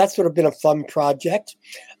 And that's sort of been a fun project.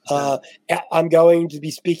 I'm going to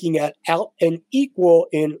be speaking at Out and Equal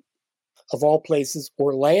in, of all places,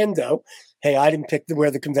 Orlando. Hey, I didn't pick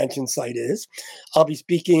where the convention site is. I'll be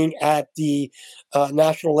speaking at the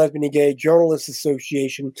National Lesbian and Gay Journalists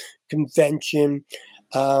Association convention.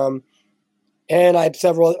 And I have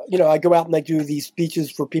several, I go out and I do these speeches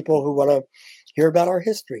for people who want to hear about our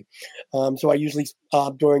history. So I usually,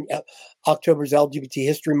 during October's LGBT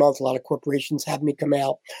History Month, a lot of corporations have me come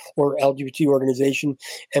out, or LGBT organization,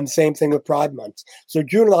 and same thing with Pride Month. So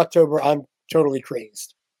June and October, I'm totally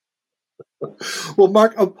crazed. Well,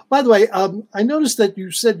 Mark, by the way, I noticed that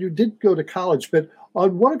you said you did go to college, but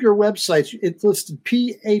on one of your websites, it listed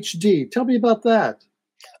PhD. Tell me about that.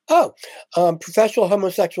 Oh, professional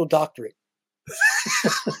homosexual doctorate.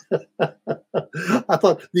 I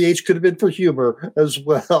thought the H could have been for humor as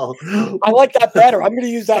well. I like that better. I'm going to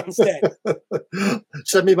use that instead.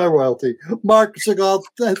 Send me my royalty. Mark Segal,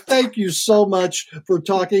 thank you so much for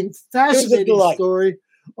talking. Fascinating story.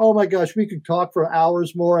 Oh my gosh, we could talk for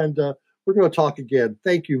hours more, and we're going to talk again.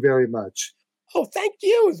 Thank you very much. Oh, thank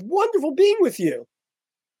you. It's wonderful being with you.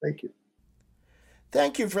 Thank you.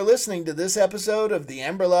 Thank you for listening to this episode of the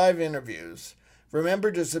Amber Live Interviews.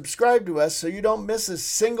 Remember to subscribe to us so you don't miss a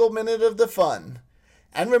single minute of the fun.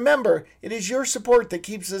 And remember, it is your support that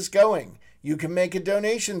keeps us going. You can make a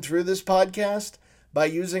donation through this podcast by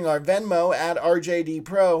using our Venmo at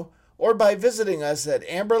RJDPro or by visiting us at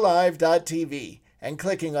amberlive.tv and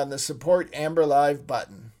clicking on the Support Amber Live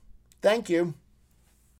button. Thank you.